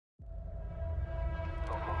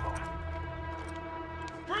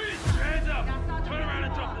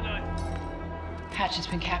Hatchet's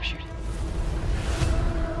been captured.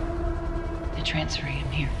 They're transferring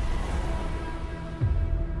him here.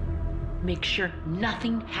 Make sure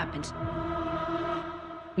nothing happens.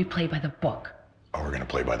 We play by the book. Oh, we're gonna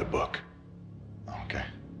play by the book. Okay.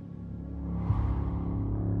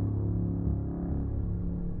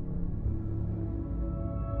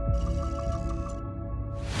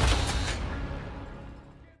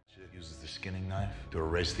 Uses the skinning knife to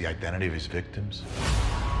erase the identity of his victims.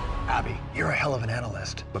 Abby, you're a hell of an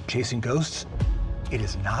analyst, but chasing ghosts, it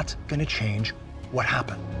is not gonna change what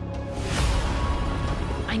happened.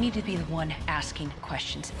 I need to be the one asking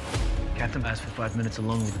questions. Captain asked for 5 minutes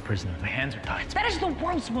alone with the prisoner. My hands are tied. That is the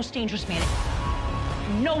world's most dangerous man.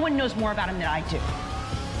 No one knows more about him than I do.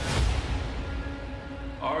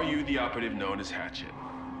 Are you the operative known as Hatchet?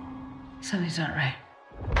 Something's not right.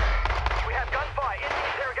 We have gunfire in the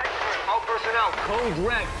interrogation room. All personnel, code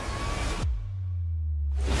red.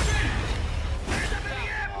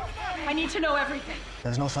 I need to know everything.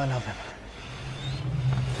 There's no sign of him.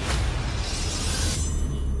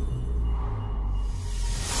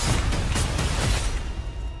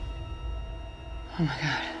 Oh my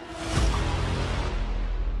God.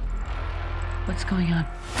 What's going on?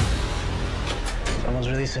 Someone's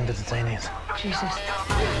releasing the detainees. Jesus.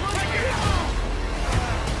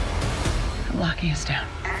 I'm locking us down.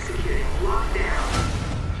 Executed.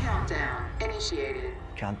 Lockdown. Countdown initiated.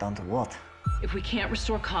 Countdown to what? If we can't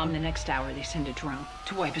restore calm in the next hour, they send a drone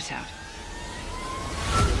to wipe us out.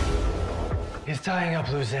 He's tying up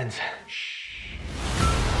loose ends.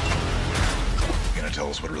 You gonna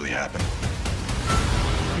tell us what really happened?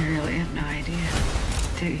 You really have no idea,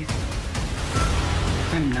 do you?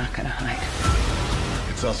 I'm not gonna hide.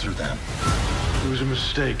 It's us or them. It was a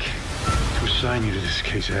mistake to assign you to this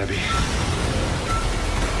case, Abby.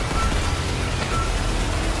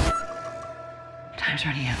 Time's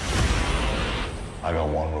running out. I got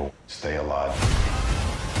one rule: stay alive.